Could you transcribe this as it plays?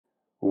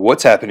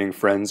What's happening,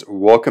 friends?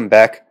 Welcome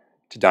back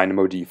to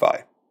Dynamo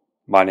DeFi.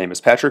 My name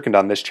is Patrick, and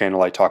on this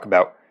channel I talk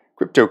about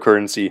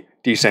cryptocurrency,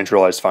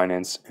 decentralized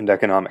finance, and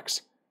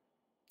economics.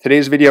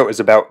 Today's video is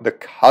about the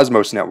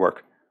Cosmos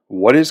network.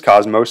 What is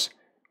Cosmos?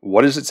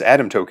 What is its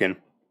Atom token?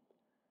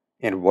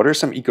 And what are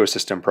some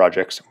ecosystem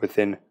projects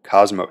within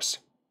Cosmos?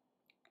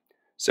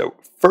 So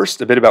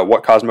first, a bit about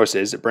what Cosmos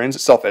is. It brands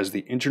itself as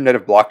the Internet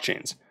of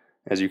Blockchains,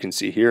 as you can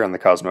see here on the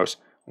Cosmos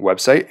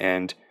website,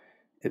 and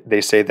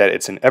they say that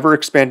it's an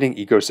ever-expanding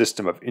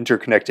ecosystem of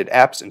interconnected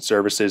apps and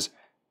services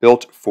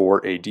built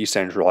for a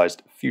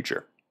decentralized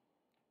future.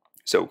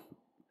 So,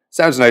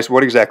 sounds nice.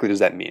 What exactly does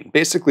that mean?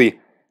 Basically,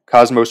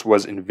 Cosmos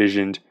was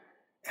envisioned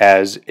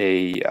as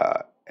a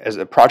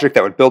project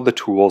that would build the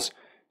tools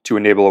to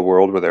enable a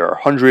world where there are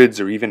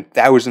hundreds or even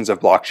thousands of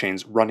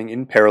blockchains running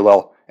in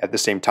parallel at the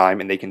same time,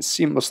 and they can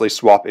seamlessly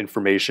swap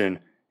information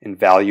and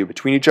value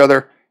between each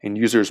other, and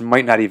users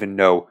might not even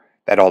know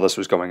that all this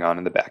was going on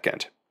in the back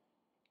end.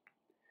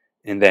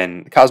 And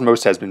then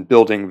Cosmos has been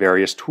building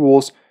various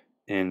tools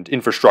and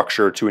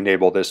infrastructure to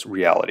enable this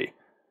reality.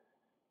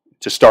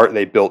 To start,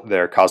 they built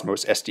their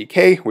Cosmos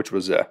SDK, which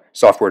was a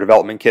software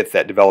development kit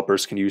that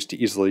developers can use to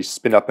easily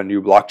spin up a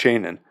new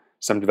blockchain, and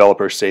some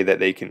developers say that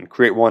they can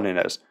create one in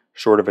as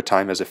short of a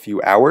time as a few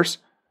hours.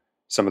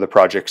 Some of the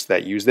projects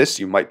that use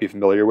this you might be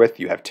familiar with.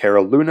 You have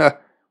Terra Luna,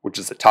 which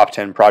is a top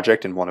 10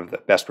 project and one of the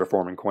best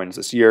performing coins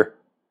this year.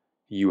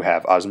 You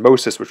have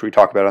Osmosis, which we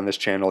talk about on this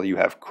channel. You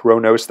have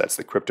Kronos, that's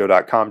the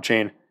Crypto.com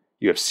chain.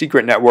 You have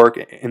Secret Network,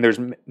 and there's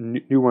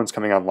new ones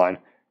coming online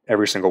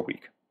every single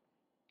week.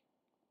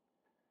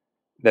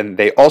 Then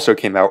they also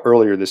came out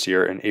earlier this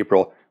year in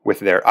April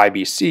with their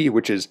IBC,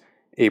 which is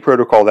a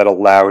protocol that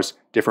allows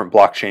different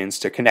blockchains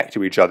to connect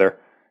to each other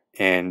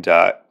and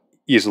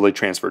easily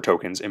transfer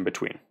tokens in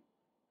between.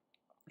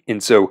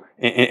 And so,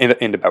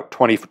 and about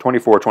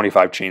 24,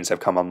 25 chains have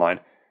come online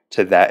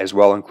to that as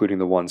well, including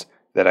the ones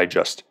that I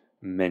just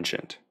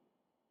mentioned.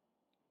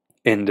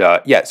 And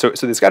so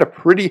it's got a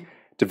pretty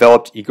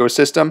developed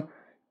ecosystem,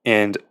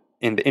 and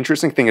the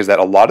interesting thing is that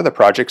a lot of the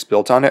projects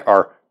built on it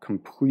are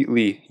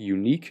completely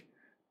unique,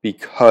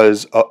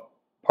 because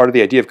part of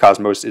the idea of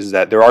Cosmos is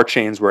that there are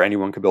chains where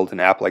anyone could build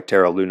an app like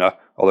Terra Luna,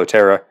 although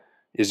Terra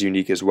is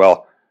unique as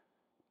well.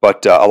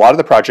 But a lot of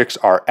the projects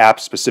are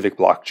app-specific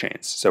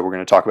blockchains. So we're going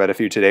to talk about a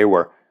few today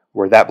where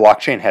that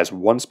blockchain has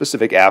one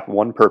specific app,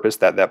 one purpose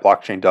that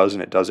blockchain does,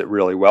 and it does it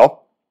really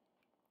well.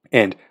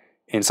 And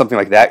something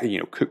like that,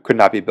 could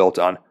not be built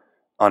on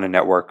a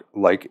network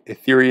like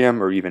Ethereum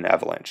or even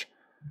Avalanche.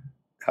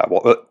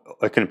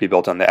 It couldn't be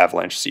built on the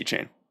Avalanche C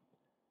chain.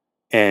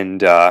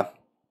 And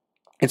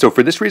so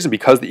for this reason,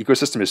 because the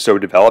ecosystem is so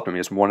developed,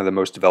 it's one of the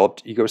most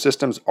developed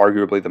ecosystems,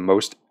 arguably the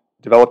most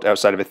developed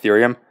outside of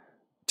Ethereum.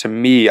 To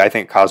me, I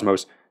think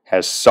Cosmos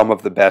has some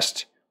of the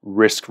best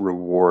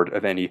risk-reward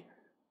of any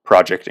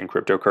project in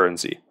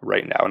cryptocurrency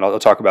right now. And I'll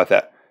talk about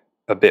that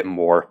a bit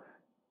more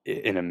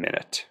in a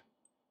minute.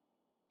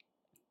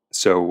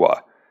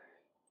 So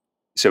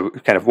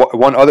kind of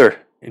one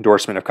other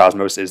endorsement of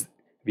Cosmos is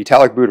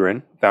Vitalik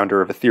Buterin,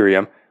 founder of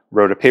Ethereum,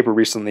 wrote a paper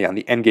recently on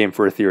the endgame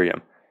for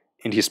Ethereum.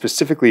 And he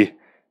specifically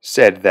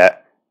said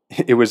that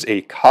it was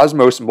a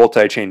Cosmos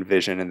multi-chain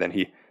vision, and then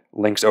he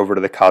links over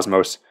to the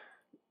Cosmos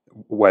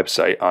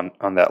website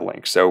on that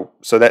link. So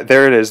that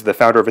there it is, the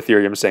founder of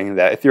Ethereum saying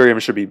that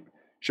Ethereum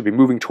should be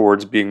moving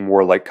towards being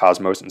more like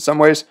Cosmos in some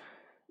ways,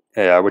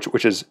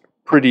 which is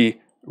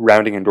pretty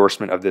rounding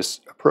endorsement of this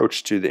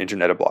approach to the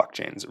Internet of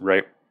Blockchains,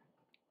 right?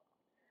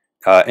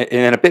 And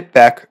then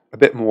a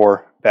bit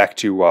more back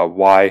to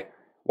why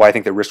I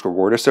think the risk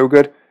reward is so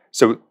good.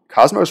 So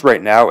Cosmos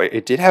right now,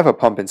 it did have a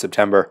pump in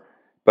September,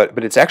 but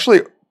it's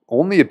actually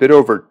only a bit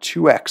over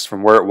 2x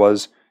from where it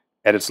was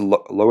at its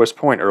lowest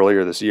point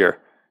earlier this year.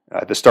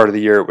 At the start of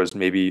the year, it was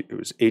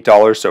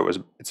 $8, so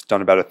it's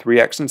done about a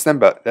 3x since then.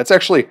 But that's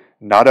actually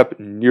not up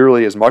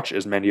nearly as much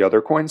as many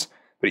other coins.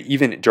 But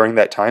even during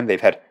that time,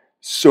 they've had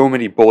so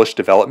many bullish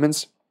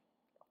developments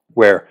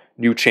where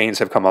new chains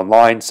have come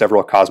online.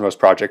 Several Cosmos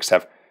projects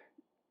have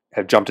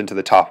jumped into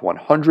the top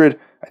 100.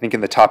 I think in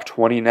the top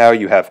 20 now,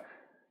 you have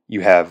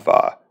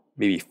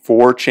maybe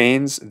 4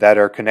 chains that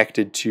are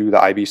connected to the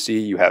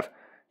IBC.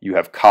 You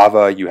have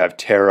Kava, you have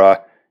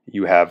Terra,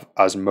 you have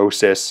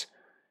Osmosis,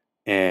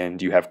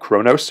 and you have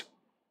Kronos.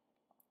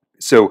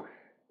 So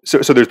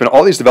there's been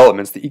all these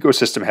developments. The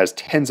ecosystem has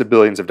tens of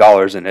billions of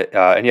dollars in it,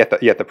 and yet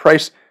the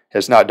price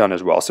has not done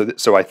as well.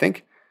 So I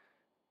think,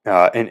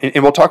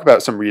 and we'll talk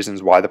about some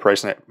reasons why the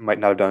price might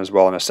not have done as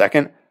well in a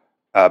second.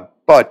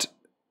 But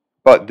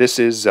this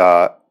is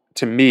to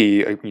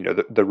me,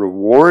 the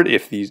reward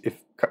if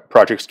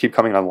projects keep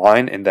coming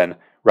online, and then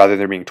rather than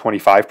there being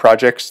 25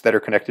 projects that are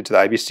connected to the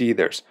IBC,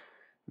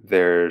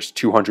 there's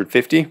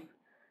 250.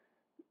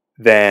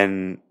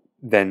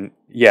 Then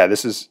yeah,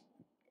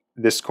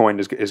 this coin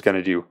is going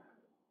to do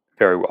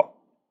very well.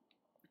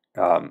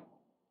 And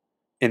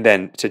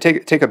then to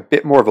take a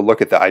bit more of a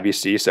look at the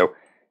IBC, so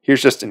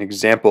here's just an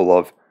example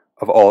of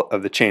all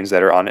of the chains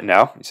that are on it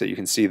now. So you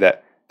can see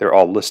that they're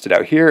all listed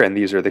out here, and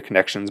these are the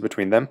connections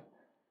between them.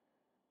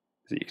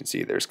 So you can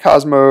see there's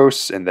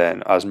Cosmos, and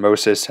then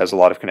Osmosis has a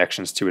lot of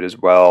connections to it as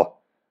well.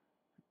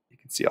 You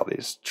can see all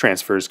these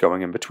transfers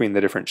going in between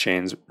the different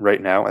chains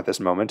right now at this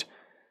moment.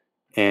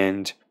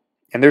 And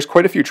there's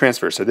quite a few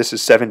transfers. So this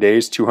is 7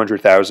 days,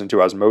 200,000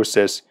 to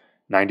Osmosis,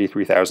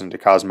 93,000 to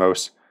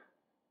Cosmos.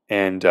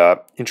 And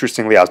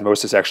interestingly,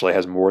 Osmosis actually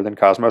has more than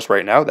Cosmos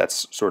right now.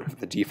 That's sort of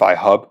the DeFi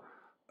hub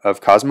of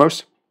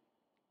Cosmos.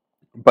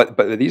 But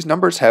these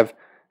numbers have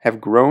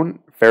grown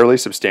fairly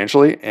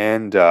substantially,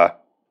 and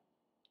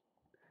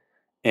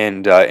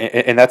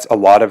that's a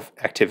lot of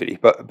activity.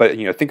 But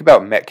think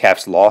about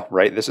Metcalfe's law,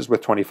 right? This is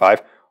with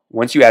 25.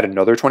 Once you add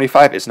another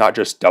 25, it's not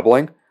just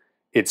doubling,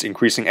 it's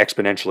increasing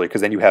exponentially,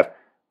 because then you have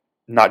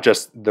not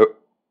just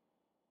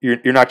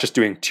you're not just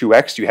doing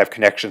 2x, you have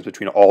connections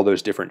between all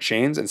those different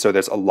chains, and so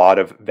there's a lot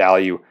of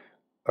value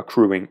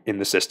accruing in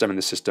the system, and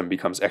the system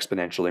becomes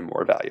exponentially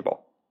more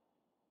valuable.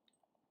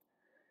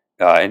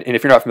 And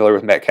if you're not familiar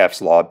with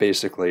Metcalfe's law,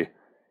 basically,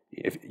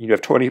 if you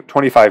have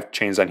 25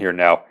 chains on here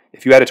now,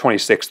 if you add a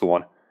 26th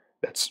one,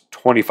 that's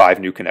 25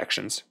 new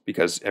connections,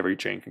 because every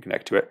chain can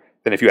connect to it.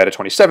 Then if you add a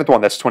 27th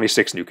one, that's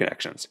 26 new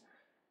connections.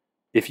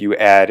 If you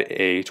add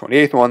a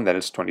 28th one, then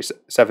it's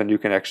 27 new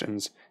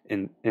connections,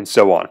 and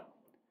so on.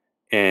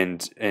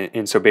 And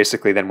so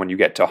basically then when you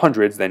get to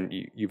hundreds, then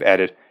you've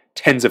added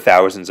tens of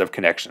thousands of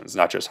connections,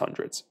 not just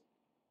hundreds.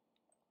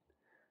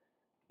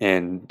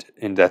 And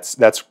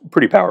that's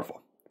pretty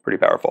powerful.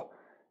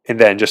 And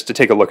then just to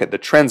take a look at the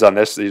trends on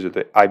this, these are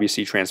the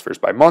IBC transfers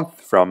by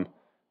month from the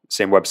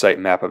same website,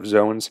 Map of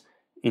Zones.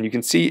 And you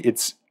can see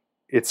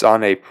it's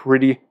on a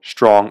pretty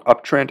strong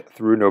uptrend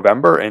through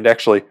November, and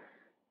actually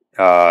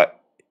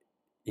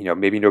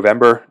maybe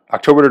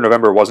October to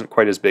November wasn't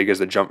quite as big as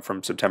the jump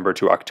from September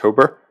to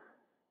October.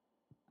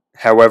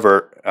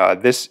 However,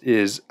 this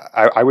is,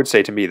 I would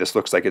say to me, this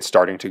looks like it's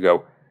starting to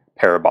go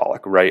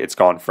parabolic, right? It's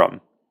gone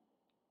from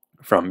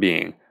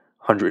being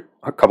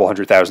a couple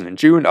 100,000 in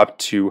June up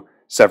to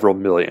several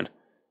million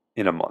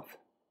in a month.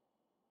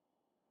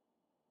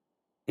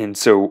 And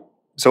so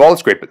all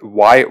that's great, but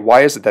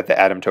why is it that the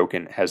Atom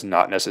token has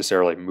not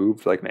necessarily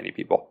moved like many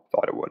people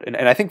thought it would? And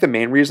I think the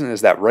main reason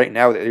is that right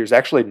now there's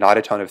actually not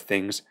a ton of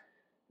things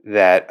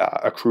that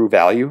accrue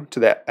value to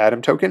that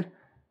Atom token.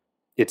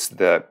 It's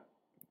the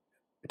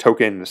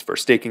token for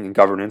staking and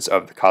governance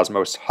of the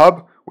Cosmos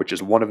hub, which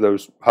is one of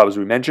those hubs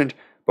we mentioned.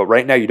 But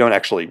right now you don't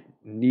actually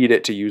need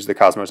it to use the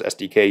Cosmos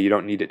SDK. You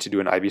don't need it to do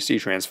an IBC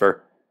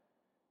transfer.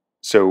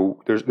 So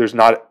there's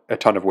not a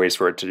ton of ways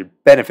for it to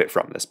benefit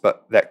from this,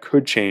 but that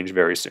could change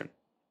very soon.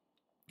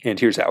 And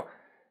here's how.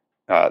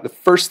 The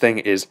first thing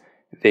is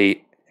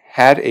they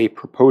had a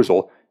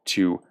proposal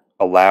to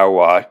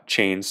allow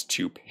chains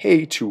to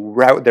pay to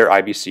route their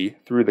IBC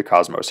through the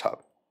Cosmos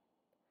hub.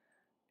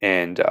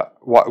 And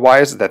why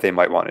is it that they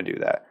might want to do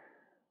that?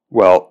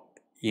 Well,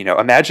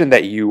 imagine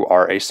that you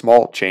are a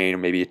small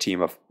chain, maybe a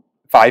team of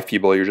 5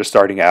 people. You're just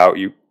starting out.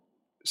 You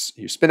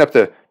spin up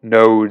the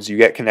nodes. You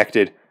get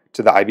connected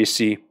to the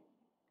IBC.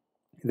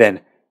 Then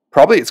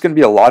probably it's going to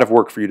be a lot of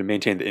work for you to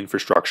maintain the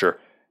infrastructure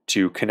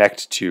to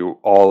connect to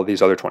all of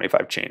these other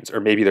 25 chains, or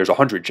maybe there's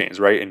 100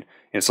 chains, right? And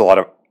it's a lot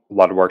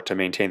of work to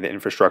maintain the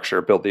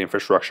infrastructure, build the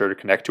infrastructure to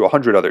connect to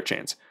 100 other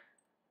chains.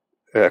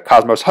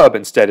 Cosmos Hub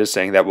instead is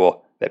saying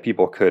that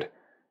people could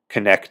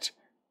connect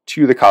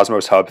to the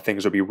Cosmos Hub.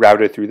 Things would be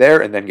routed through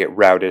there and then get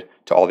routed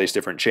to all these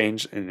different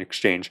chains. In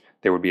exchange,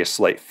 there would be a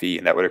slight fee,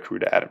 and that would accrue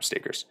to Atom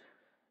stakers.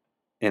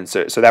 And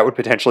so that would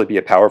potentially be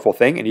a powerful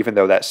thing. And even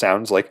though that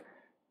sounds like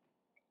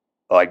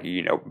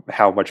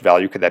how much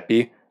value could that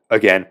be?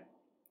 Again,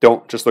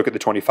 don't just look at the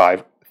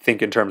 25.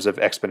 Think in terms of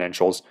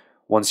exponentials.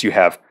 Once you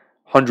have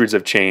hundreds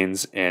of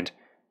chains and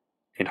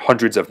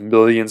hundreds of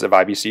millions of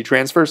IBC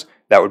transfers,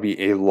 that would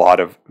be a lot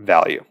of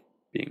value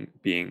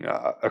being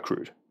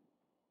accrued.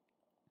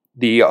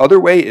 The other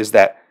way is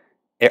that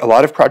a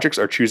lot of projects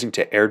are choosing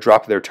to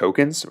airdrop their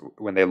tokens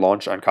when they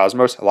launch on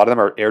Cosmos. A lot of them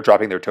are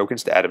airdropping their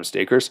tokens to Atom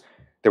stakers.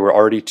 There were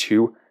already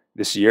 2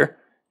 this year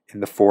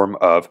in the form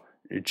of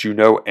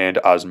Juno and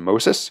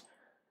Osmosis.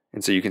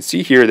 And so you can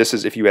see here, this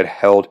is if you had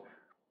held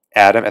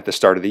Atom at the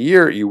start of the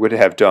year, you would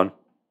have done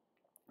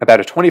about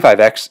a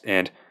 25x,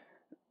 and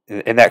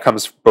that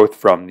comes both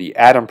from the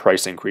Atom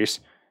price increase,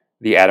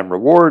 the Atom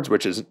rewards,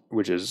 which is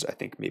I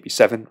think maybe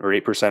 7 or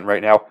 8%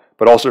 right now,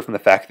 but also from the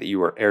fact that you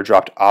were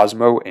airdropped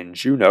Osmo and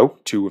Juno,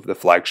 2 of the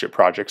flagship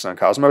projects on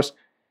Cosmos,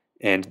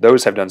 and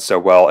those have done so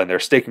well, and their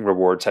staking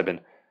rewards have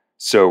been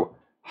so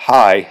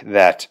high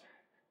that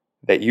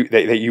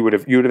you would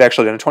have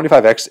actually done a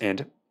 25x,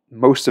 and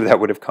most of that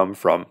would have come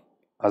from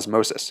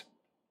Osmosis.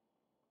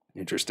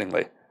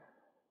 Interestingly,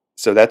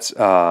 so that's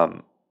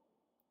so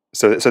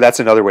that's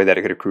another way that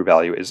it could accrue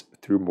value, is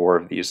through more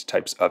of these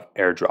types of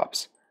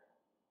airdrops.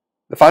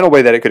 The final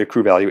way that it could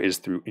accrue value is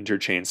through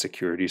interchain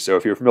security. So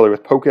if you're familiar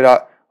with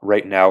Polkadot,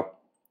 right now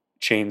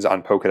chains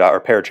on Polkadot,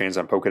 or parachains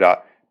on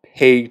Polkadot,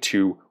 pay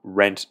to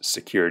rent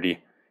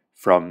security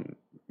from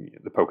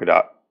the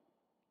Polkadot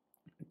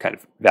kind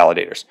of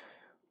validators.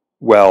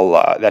 Well,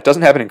 that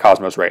doesn't happen in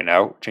Cosmos right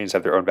now. Chains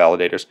have their own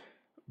validators,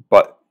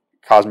 but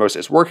Cosmos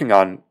is working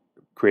on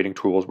creating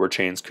tools where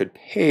chains could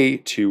pay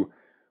to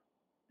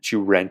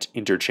rent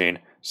interchain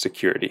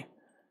security.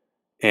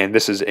 And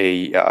this is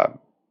an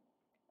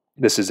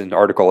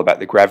article about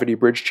the Gravity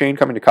Bridge chain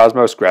coming to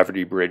Cosmos.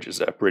 Gravity Bridge is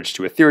a bridge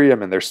to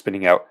Ethereum, and they're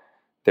spinning out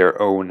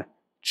their own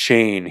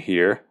chain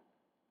here.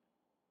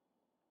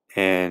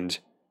 And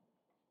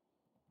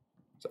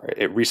sorry,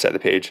 it reset the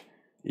page.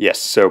 Yes,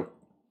 so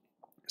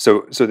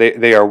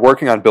they are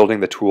working on building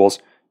the tools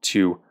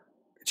to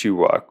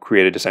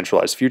create a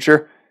decentralized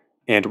future,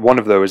 and one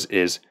of those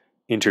is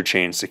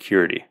interchain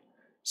security.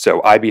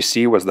 So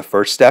IBC was the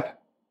first step.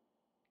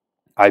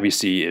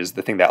 IBC is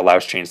the thing that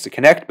allows chains to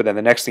connect, but then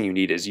the next thing you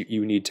need is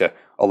you need to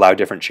allow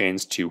different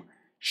chains to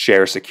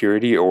share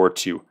security or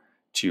to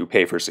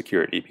pay for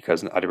security,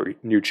 because not every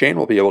new chain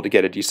will be able to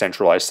get a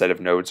decentralized set of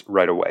nodes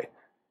right away.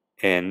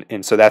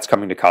 And so that's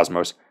coming to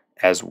Cosmos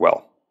as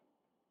well.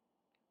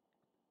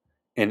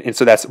 And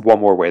so that's one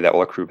more way that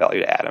will accrue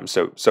value to Atom.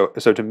 So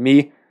to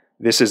me,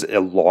 this is a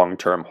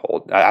long-term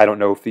hold. I don't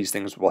know if these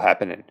things will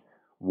happen in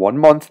 1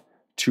 month,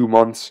 2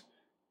 months,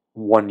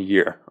 1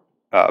 year,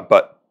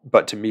 but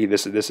to me,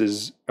 this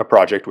is a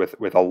project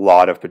with a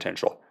lot of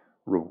potential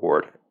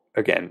reward.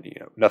 Again,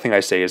 nothing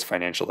I say is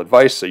financial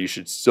advice, so you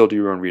should still do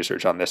your own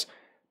research on this.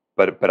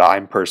 But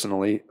I'm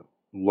personally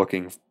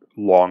looking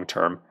long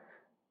term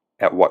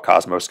at what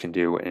Cosmos can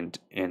do, and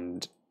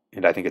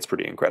I think it's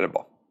pretty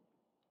incredible.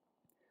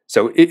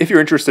 So if you're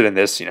interested in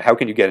this, how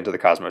can you get into the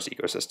Cosmos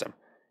ecosystem?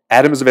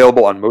 Atom is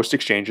available on most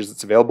exchanges.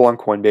 It's available on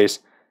Coinbase.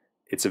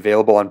 It's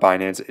available on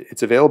Binance.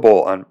 It's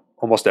available on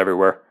almost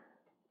everywhere.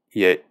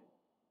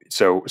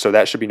 So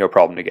that should be no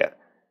problem to get.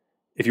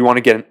 If you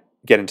want to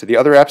get into the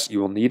other apps, you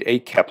will need a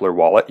Keplr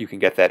wallet. You can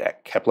get that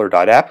at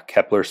keplr.app,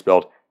 Keplr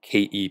spelled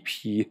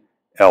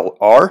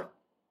Keplr,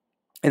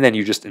 and then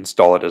you just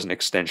install it as an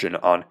extension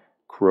on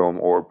Chrome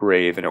or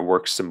Brave, and it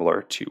works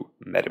similar to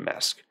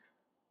MetaMask.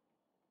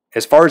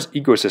 As far as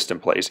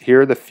ecosystem plays,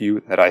 here are the few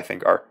that I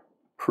think are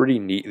pretty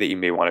neat that you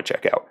may want to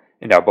check out.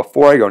 And now,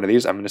 before I go into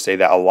these, I'm going to say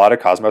that a lot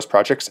of Cosmos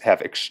projects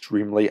have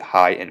extremely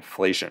high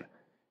inflation.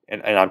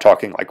 And I'm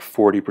talking like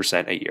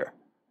 40% a year.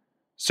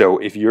 So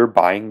if you're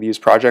buying these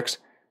projects,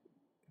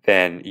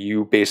 then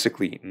you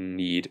basically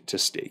need to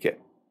stake it,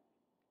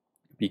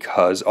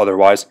 because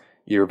otherwise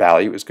your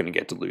value is going to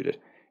get diluted.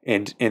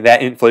 And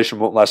that inflation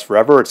won't last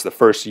forever. It's the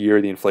first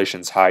year the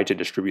inflation's high to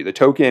distribute the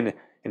token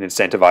and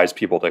incentivize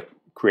people to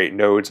create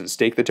nodes and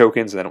stake the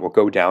tokens, and then it will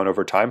go down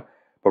over time.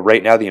 But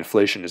right now the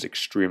inflation is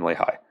extremely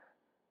high.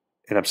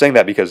 And I'm saying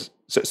that because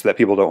so that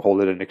people don't hold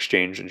it in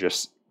exchange and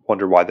just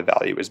wonder why the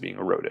value is being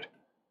eroded.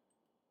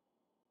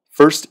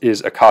 First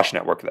is Akash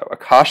Network, though.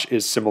 Akash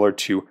is similar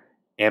to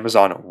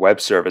Amazon Web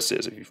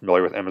Services. If you're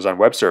familiar with Amazon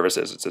Web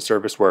Services, it's a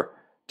service where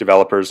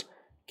developers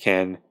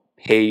can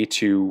pay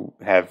to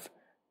have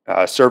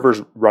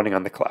servers running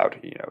on the cloud.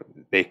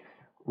 They,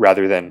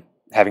 rather than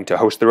having to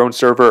host their own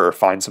server or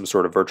find some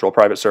sort of virtual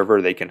private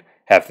server, they can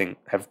have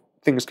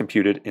things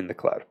computed in the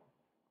cloud.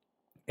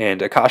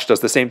 And Akash does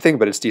the same thing,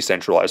 but it's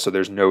decentralized. So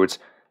there's nodes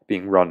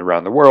being run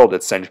around the world.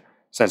 It's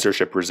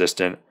censorship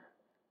resistant.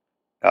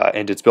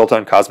 And it's built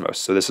on Cosmos,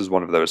 so this is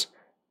one of those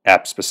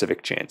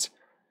app-specific chains.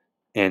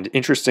 And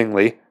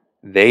interestingly,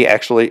 they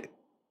actually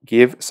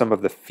give some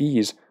of the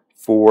fees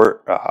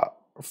for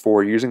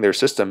using their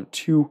system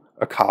to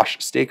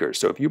Akash stakers.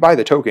 So if you buy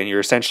the token, you're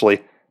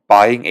essentially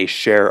buying a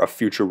share of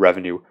future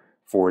revenue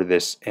for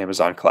this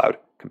Amazon Cloud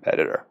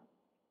competitor,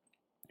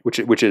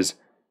 which is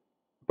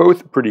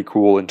both pretty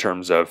cool in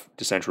terms of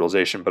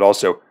decentralization, but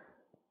also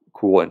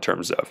cool in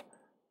terms of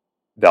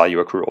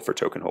value accrual for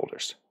token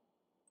holders.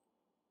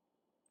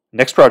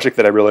 Next project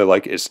that I really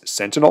like is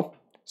Sentinel.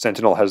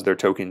 Sentinel has their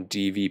token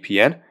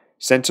DVPN.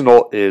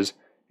 Sentinel is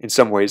in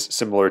some ways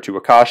similar to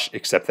Akash,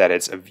 except that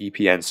it's a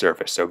VPN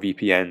service. So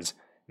VPNs,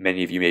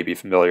 many of you may be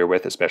familiar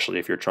with, especially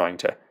if you're trying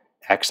to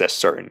access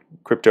certain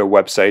crypto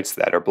websites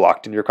that are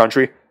blocked in your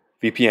country.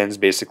 VPNs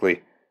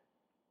basically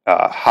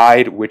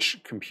hide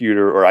which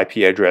computer or IP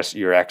address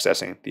you're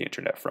accessing the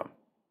internet from.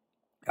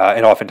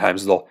 And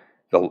oftentimes they'll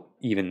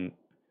even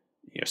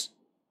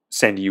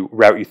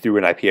route you through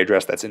an IP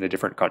address that's in a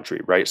different country,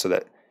 right? So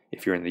that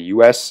if you're in the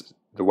US,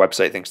 the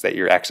website thinks that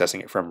you're accessing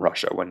it from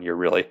Russia when you're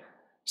really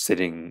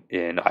sitting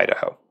in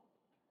Idaho.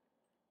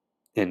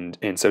 And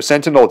so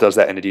Sentinel does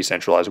that in a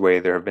decentralized way.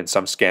 There have been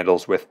some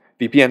scandals with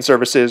VPN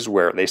services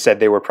where they said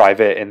they were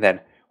private, and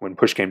then when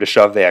push came to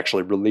shove, they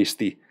actually released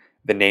the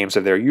names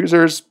of their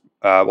users.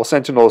 Well,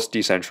 Sentinel is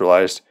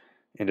decentralized,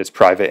 and it's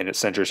private, and it's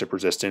censorship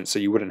resistant, so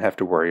you wouldn't have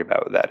to worry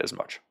about that as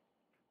much.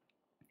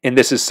 And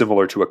this is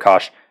similar to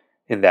Akash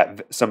in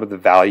that some of the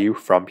value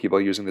from people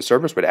using the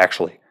service would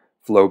actually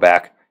flow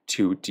back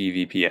to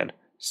DVPN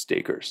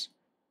stakers.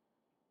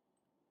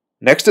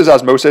 Next is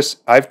Osmosis.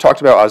 I've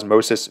talked about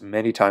Osmosis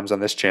many times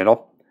on this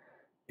channel.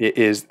 It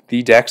is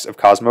the DEX of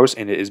Cosmos,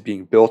 and it is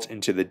being built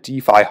into the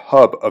DeFi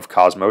hub of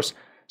Cosmos.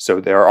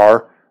 So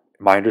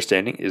my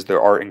understanding is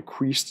there are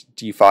increased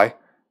DeFi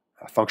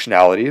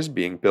functionalities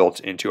being built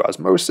into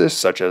Osmosis,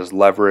 such as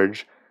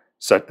leverage,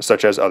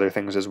 such as other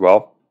things as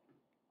well.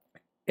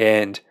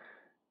 And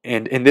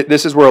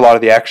This is where a lot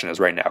of the action is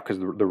right now, because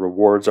the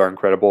rewards are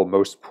incredible.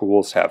 Most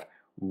pools have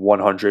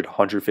 100,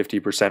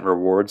 150%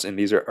 rewards, and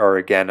these are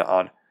again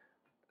on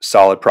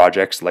solid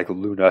projects like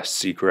Luna,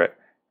 Secret,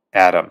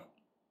 Atom.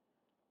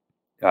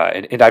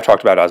 And I've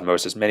talked about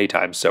Osmosis many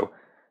times, so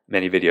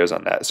many videos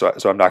on that. So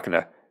I'm not going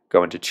to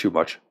go into too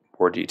much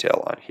more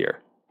detail on here.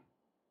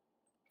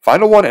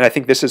 Final one, and I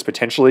think this is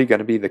potentially going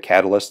to be the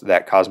catalyst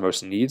that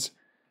Cosmos needs,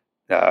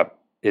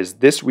 is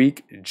this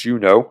week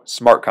Juno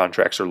smart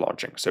contracts are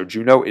launching. So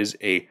Juno is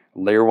a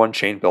layer 1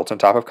 chain built on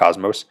top of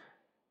Cosmos,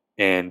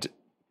 and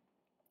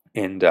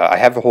I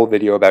have a whole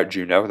video about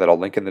Juno that I'll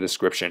link in the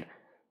description.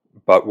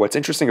 But what's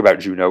interesting about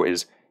Juno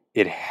is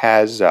it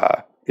has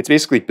it's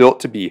basically built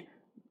to be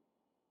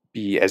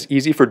as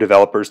easy for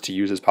developers to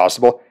use as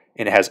possible,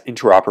 and it has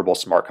interoperable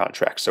smart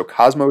contracts. So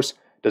Cosmos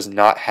does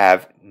not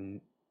have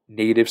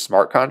native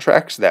smart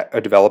contracts that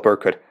a developer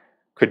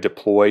could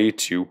deploy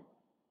to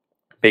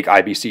make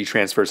IBC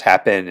transfers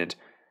happen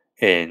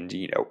and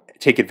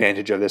take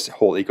advantage of this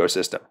whole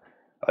ecosystem.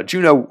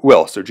 Juno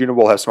will. So Juno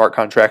will have smart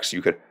contracts.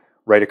 You could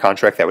write a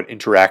contract that would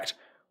interact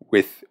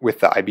with the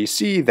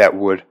IBC that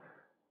would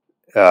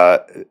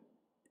that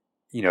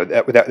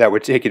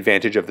would take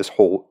advantage of this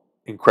whole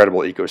incredible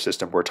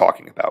ecosystem we're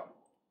talking about.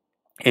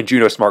 And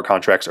Juno smart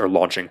contracts are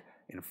launching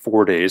in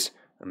 4 days.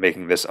 I'm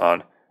making this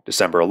on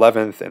December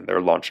 11th, and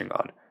they're launching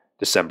on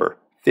December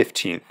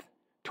 15th,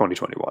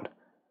 2021.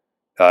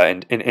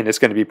 And it's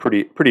going to be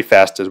pretty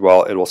fast as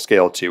well. It will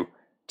scale to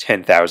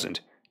 10,000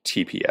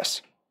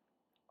 TPS.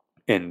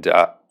 And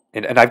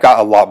I've got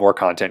a lot more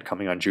content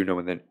coming on Juno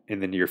in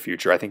the near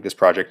future. I think this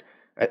project,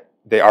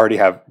 they already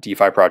have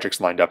DeFi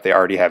projects lined up. They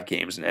already have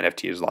games and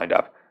NFTs lined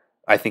up.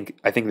 I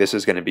think this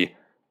is going to be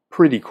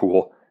pretty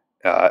cool.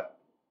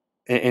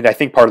 And I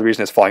think part of the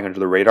reason it's flying under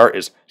the radar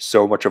is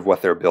so much of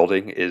what they're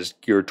building is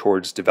geared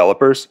towards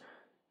developers.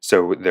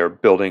 So they're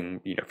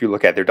building, if you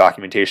look at their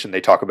documentation,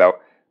 they talk about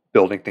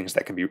building things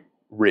that can be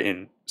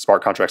written,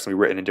 smart contracts can be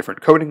written in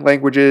different coding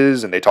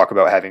languages, and they talk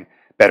about having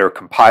better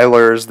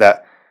compilers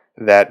that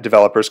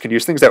developers can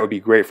use, things that would be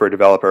great for a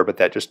developer, but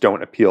that just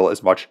don't appeal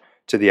as much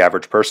to the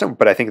average person.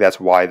 But I think that's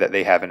why that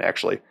they haven't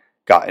actually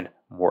gotten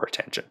more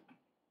attention.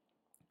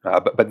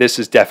 But this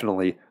is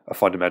definitely a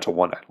fundamental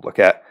one I'd look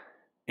at.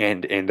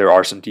 And there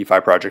are some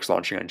DeFi projects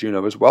launching on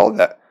Juno as well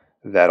that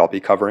I'll be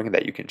covering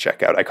that you can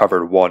check out. I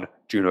covered one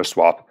Juno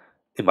swap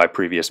in my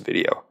previous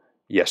video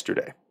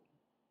yesterday.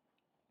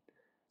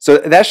 So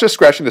that's just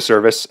scratching the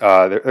surface.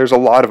 There's a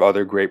lot of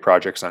other great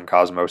projects on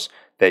Cosmos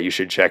that you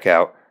should check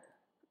out.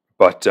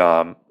 But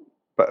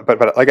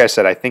like I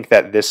said, I think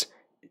that this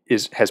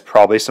has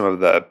probably some of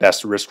the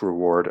best risk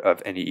reward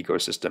of any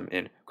ecosystem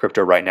in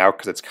crypto right now,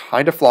 because it's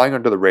kind of flying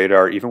under the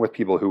radar, even with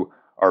people who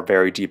are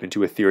very deep into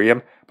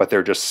Ethereum, but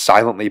they're just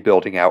silently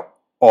building out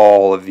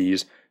all of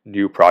these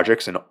new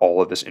projects and all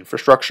of this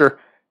infrastructure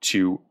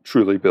to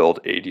truly build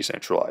a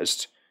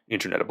decentralized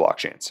internet of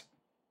blockchains.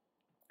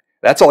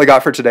 That's all I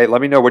got for today.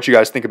 Let me know what you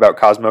guys think about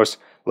Cosmos.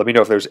 Let me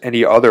know if there's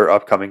any other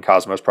upcoming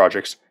Cosmos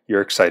projects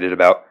you're excited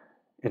about.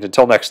 And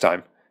until next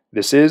time,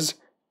 this is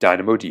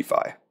Dynamo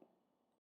DeFi.